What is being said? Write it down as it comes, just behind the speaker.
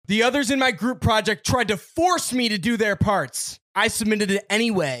The others in my group project tried to force me to do their parts. I submitted it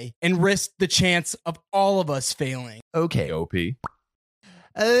anyway and risked the chance of all of us failing. Okay. OP.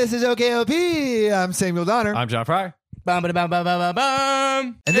 This is OKOP. I'm Samuel Donner. I'm John Fry. Bum, ba, bum, bum, bum,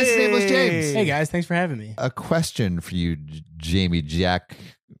 bum. And this is Nameless James. Hey guys, thanks for having me. A question for you, Jamie Jack.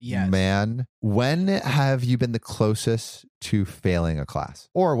 Yes. Man, when have you been the closest to failing a class?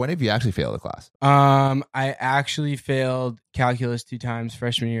 Or when have you actually failed a class? I actually failed calculus 2 times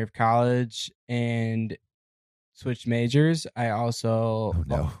freshman year of college and switched majors. I also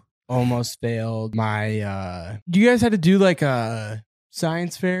almost failed my you guys had to do like a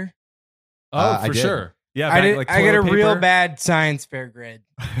science fair? Oh, I for did. sure. Yeah, I got a toilet real paper. bad science fair grade.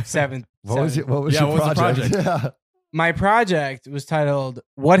 Seventh. What was seventh. your what was the project? project? My project was titled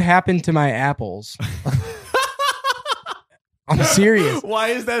 "What Happened to My Apples." I'm serious. Why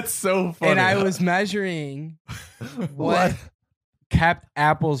is that so funny? And I was measuring what kept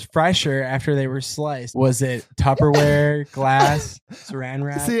apples fresher after they were sliced. Was it Tupperware, glass, saran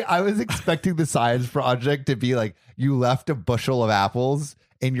wrap? See, I was expecting the science project to be like you left a bushel of apples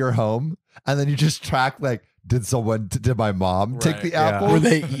in your home and then you just track like, did my mom take Right, the yeah. apples? Were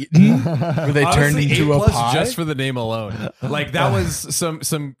they eaten? Were they turned Honestly, into A+ a pie? just for the name alone. Like that was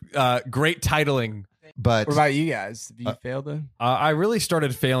some great titling. But What about you guys? Have you failed them? I really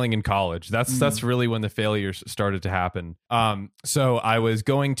started failing in college. That's really when the failures started to happen. So I was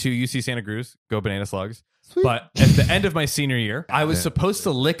going to UC Santa Cruz, go Banana Slugs. Sweet. But at the end of my senior year, I was supposed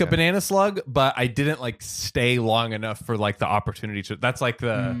to lick a banana slug, but I didn't like stay long enough for like the opportunity to. That's like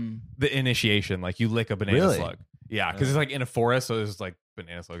the initiation. Like you lick a banana Really? slug. Yeah, because it's like in a forest, so there's like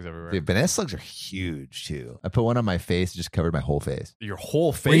banana slugs everywhere. Dude, banana slugs are huge too. I put one on my face, it just covered my whole face. Your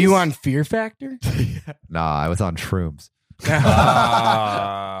whole face. Were you on Fear Factor? Nah, I was on shrooms.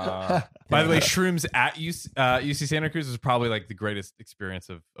 By the way, shrooms at UC Santa Cruz is probably like the greatest experience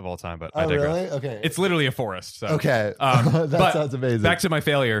of all time. But I digress. Okay. It's literally a forest. So. Okay. That That sounds amazing. Back to my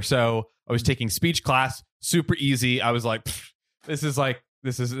failure. So I was taking speech class, super easy. I was like, this is.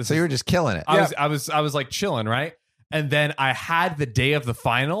 So you were just killing it. I was like chilling, right? And then I had the day of the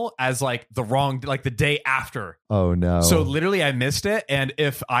final as like the day after. Oh no. So literally I missed it. And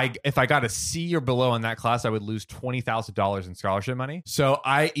if I got a C or below in that class, I would lose $20,000 in scholarship money. So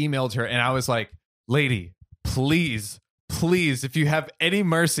I emailed her and I was like, lady, please, if you have any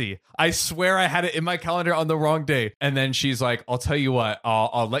mercy, I swear I had it in my calendar on the wrong day. And then she's like, I'll tell you what,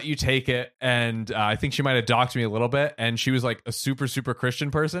 I'll let you take it. And I think she might have docked me a little bit. And she was like a super, super Christian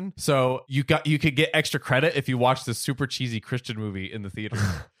person. So you could get extra credit if you watch this super cheesy Christian movie in the theater.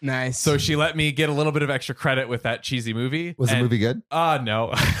 Nice. So she let me get a little bit of extra credit with that cheesy movie. Was the movie good?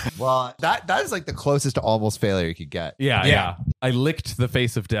 No. Well, that is like the closest to almost failure you could get. Yeah. I licked the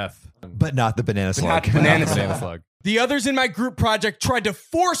face of death. But not the banana slug. not the banana Banana slug. The others in my group project tried to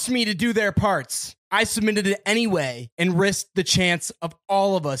force me to do their parts. I submitted it anyway and risked the chance of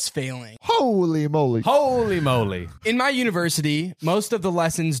all of us failing. Holy moly. Holy moly. In my university, most of the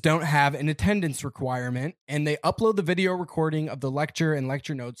lessons don't have an attendance requirement, and they upload the video recording of the lecture and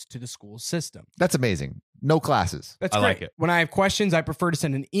lecture notes to the school system. That's amazing. No classes. That's I great. like it. When I have questions, I prefer to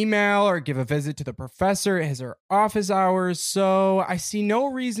send an email or give a visit to the professor at his or office hours, so I see no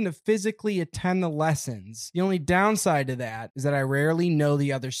reason to physically attend the lessons. The only downside to that is that I rarely know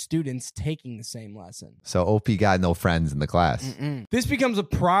the other students taking the same lesson. So OP got no friends in the class. This becomes a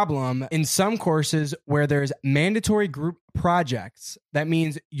problem in some courses where there's mandatory group projects. That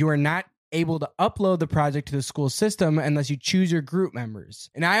means you are not able to upload the project to the school system unless you choose your group members.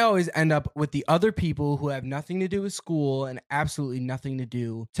 And I always end up with the other people who have nothing to do with school and absolutely nothing to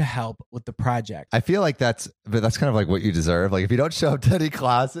do to help with the project. I feel like that's kind of like what you deserve. Like if you don't show up to any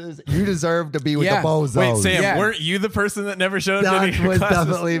classes, you deserve to be with Yeah. the bozos. Wait, Sam, Yeah. weren't you the person that never showed up to any That of your was classes?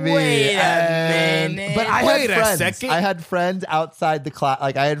 definitely me. Wait a And- minute. But I Wait had a friends. second. I had friends outside the class.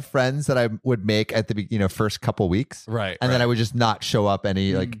 Like I had friends that I would make at the first couple weeks, Right. and then I would just not show up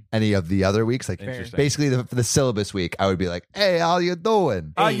any of the other weeks. Like Interesting. basically for the syllabus week, I would be like, "Hey, how you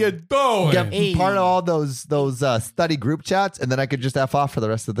doing?" How you doing? Get Hey. part of all those study group chats, and then I could just F off for the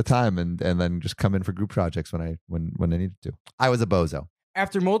rest of the time, and then just come in for group projects when I needed to. I was a bozo.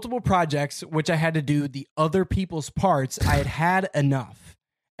 After multiple projects, which I had to do the other people's parts, I had enough.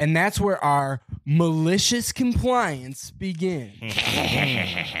 And that's where our malicious compliance began.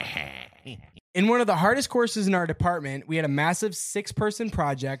 In one of the hardest courses in our department, we had a massive 6-person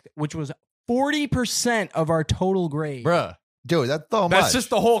project, which was 40% of our total grade. Bruh. Dude, that's so much. That's just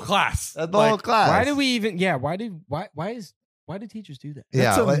the whole class. That's the whole class. Why do we even? Yeah. Why is Why do teachers do that? Yeah.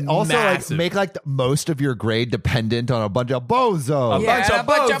 That's a Like, also, like massive- make like most of your grade dependent on a bunch of bozos. A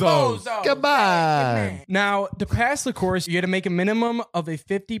bunch of bozos. Come on. Now, to pass the course, you had to make a minimum of a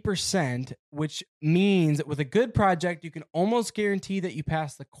 50%, which means with a good project, you can almost guarantee that you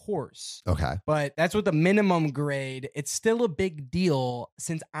pass the course. Okay. But that's with the minimum grade. It's still a big deal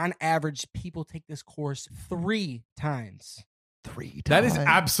since on average, people take this course 3 times. 3 times. That is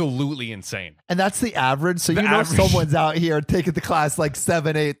absolutely insane. And that's the average. So The you know average. someone's out here taking the class like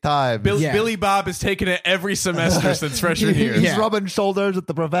 7-8 times. Yeah. Billy Bob has taken it every semester since freshman year. He's Yeah. rubbing shoulders with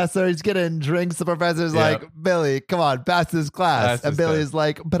the professor. He's getting drinks. The professor's Yeah. like, Billy, come on, pass this class. Pass and this Billy's test.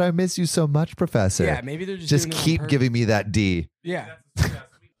 like, but I miss you so much, professor. Yeah, maybe they're just Just doing it on keep purpose. giving me that D. Yeah.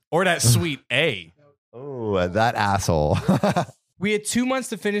 Or that sweet A. Oh, that asshole. We had 2 months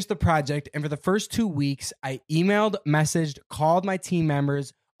to finish the project, and for the first 2 weeks, I emailed, messaged, called my team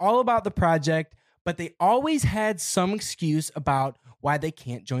members all about the project, but they always had some excuse about why they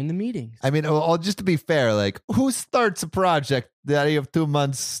can't join the meetings. I mean, well, just to be fair, like, who starts a project that you have 2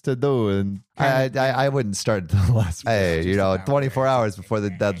 months to do? And I wouldn't start the last. Hey, you know, 24 hours before the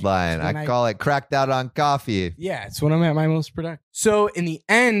deadline. When I I- call it cracked out on coffee. Yeah, it's when I'm at my most productive. So in the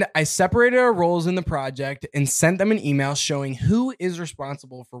end, I separated our roles in the project and sent them an email showing who is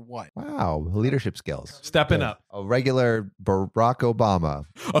responsible for what. Wow, leadership skills. Stepping up A regular Barack Obama,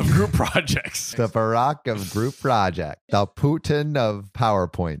 of group projects. the Barack of group project, the Putin of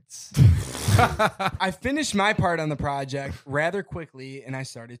PowerPoints. I finished my part on the project rather quickly and I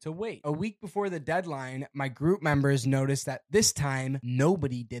started to wait. A week before the deadline, my group members noticed that this time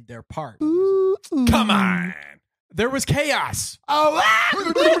nobody did their part. Come on. There was chaos. What's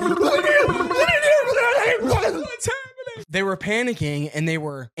happening? They were panicking and they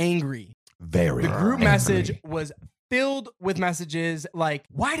were angry. Very. The group angry. message was filled with messages like,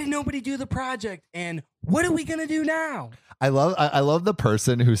 why did nobody do the project? And what are we going to do now? I love the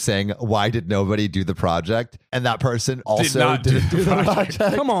person who's saying, why did nobody do the project? And that person also not do didn't do the the project.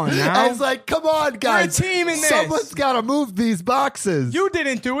 project. Come on now. I was like, come on, guys. We're a team in this. Someone's got to move these boxes. You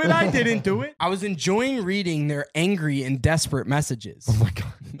didn't do it. I didn't do it. I was enjoying reading their angry and desperate messages. Oh my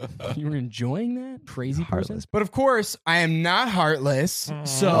God. You were enjoying that? Crazy person. Heartless. But of course, I am not heartless.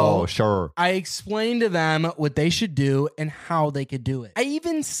 So Oh, sure. I explained to them what they should do and how they could do it. I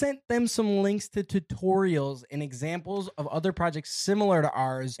even sent them some links to tutorials and examples of other projects similar to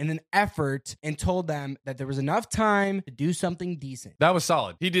ours in an effort and told them that there was enough time to do something decent. That was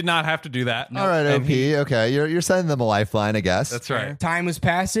solid. He did not have to do that. All right, And OP. he- Okay, you're sending them a lifeline, I guess. That's right. Time was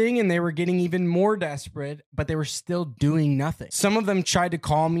passing and they were getting even more desperate, but they were still doing nothing. Some of them tried to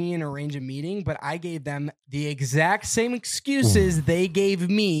call me and arrange a meeting, but I gave them the exact same excuses they gave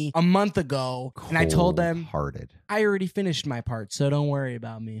me a month ago. And I told them, Hearted. I already finished my part, so don't worry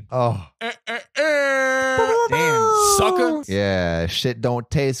about me. Oh, Damn. Sucker. yeah. Shit don't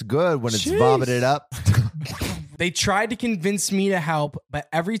taste good when it's Jeez. vomited up. They tried to convince me to help, but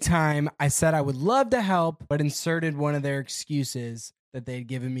every time I said I would love to help, but inserted one of their excuses that they'd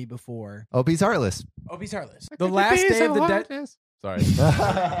given me before. OP's heartless. OP's heartless. The last day of the deadline. Sorry.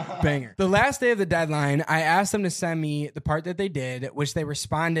 Banger. The last day of the deadline, I asked them to send me the part that they did, which they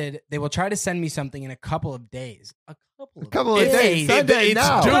responded, they will try to send me something in a couple of days. A couple of days. Sunday It's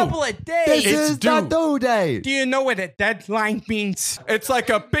now. A due. couple of This days. It's is the due. due date. Do you know what a deadline means? It's like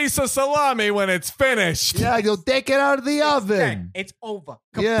a piece of salami when it's finished. Yeah, you'll take it out of the oven. It's over.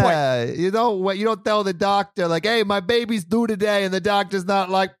 Kaput. Yeah, you know what? You don't tell the doctor like, "Hey, my baby's due today," and the doctor's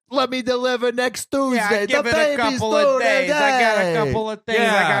not like, "Let me deliver next Tuesday." Yeah, I give the it a baby's couple due of days. I got a today. couple of things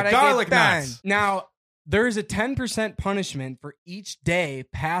Yeah, I gotta garlic get done. nuts. Now, there's a 10% punishment for each day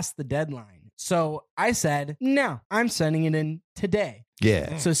past the deadline. So I said, no, I'm sending it in today.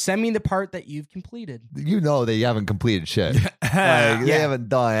 Yeah, So send me the part that you've completed. you know that you haven't completed shit. Like, They Yeah. haven't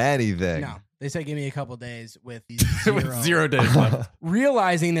done anything. No, they said give me a couple days with With 0 days left.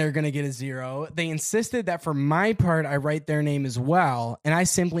 Realizing they're going to get a 0, they insisted that for my part, I write their name as well. And I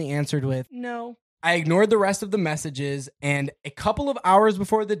simply answered with no. I ignored the rest of the messages. And a couple of hours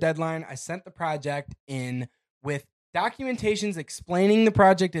before the deadline, I sent the project in with documentations explaining the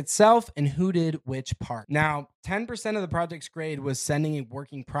project itself and who did which part. Now, 10% of the project's grade was sending a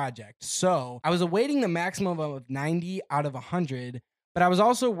working project. So I was awaiting the maximum of 90 out of 100. But I was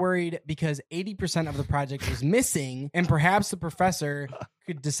also worried because 80% of the project was missing, and perhaps the professor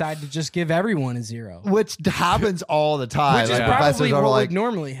could decide to just give everyone a 0. Which happens all the time. Which is Like, Yeah. professors probably are what like, would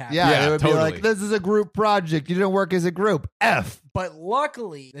normally happen. yeah, Yeah, they would totally. be like, "This is a group project. You didn't work as a group." F. But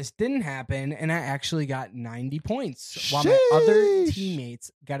luckily, this didn't happen, and I actually got 90 points, while my other Sheesh.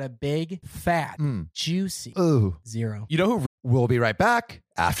 teammates got a big, fat, Mm. juicy Ooh. 0. You know who We'll be right back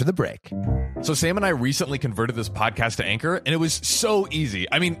after the break. So Sam and I recently converted this podcast to Anchor, and it was so easy.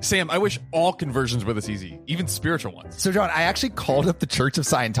 I mean, Sam, I wish all conversions were this easy, even spiritual ones. So, John, I actually called up the Church of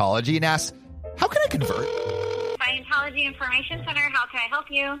Scientology and asked, how can I convert? Scientology Information Center, how can I help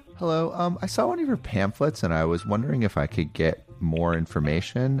you? Hello, I saw one of your pamphlets, and I was wondering if I could get more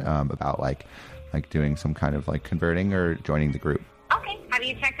information about like doing some kind of like converting or joining the group. Okay. Have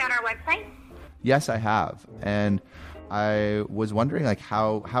you checked out our website? Yes, I have. And I was wondering, like,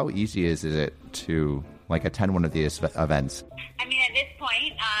 how easy is it to like attend one of these events? I mean, at this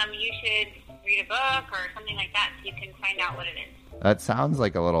point, you should read a book or something like that so you can find out what it is. That sounds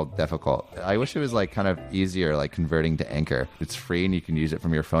like a little difficult. I wish it was like kind of easier, like converting to Anchor. It's free and you can use it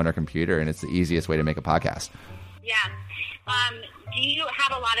from your phone or computer, and it's the easiest way to make a podcast. Yeah. Do you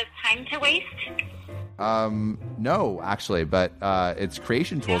have a lot of time to waste? No, actually, but its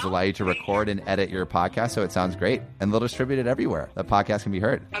creation tools allow you to record and edit your podcast, so it sounds great, and they'll distribute it everywhere. The podcast can be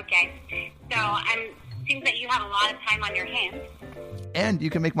heard. Okay. So seems that you have a lot of time on your hands. And you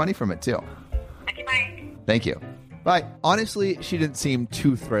can make money from it too. Okay, bye. Thank you. Bye. Honestly, she didn't seem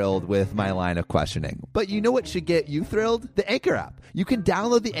too thrilled with my line of questioning. But you know what should get you thrilled? The Anchor app. You can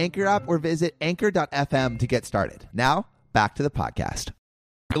download the Anchor app or visit anchor.fm to get started. Now, back to the podcast.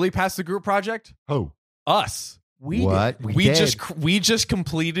 Really passed the group project? Oh, Us. what? We did. just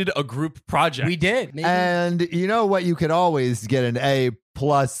completed a group project. We did. Maybe. And you know what? You can always get an A+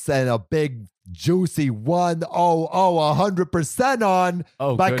 and a big juicy 100% on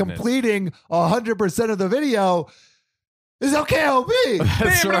by goodness. completing 100% of the video is OKLB.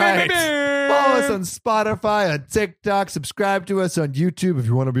 That's right. Follow us on Spotify, on TikTok, subscribe to us on YouTube if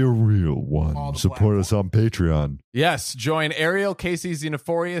you want to be a real All one. the Support us on Patreon. Yes, join Ariel, Casey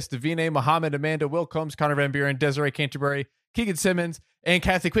Xenophorius, Davine, Muhammad, Amanda, Will Combs, Connor Van Buren, Desiree Canterbury, Keegan Simmons, and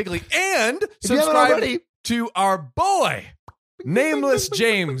Kathy Quigley. And If you haven't subscribe already, to our boy, Nameless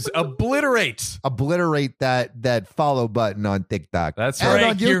James. Obliterate that follow button on TikTok. That's and right.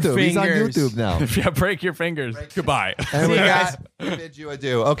 on Break your YouTube. He's on fingers. YouTube now. Yeah, break your fingers. Goodbye. And See with you guys. that, we bid you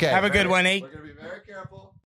adieu. Okay. Have a good one, 8. We're going to be very careful.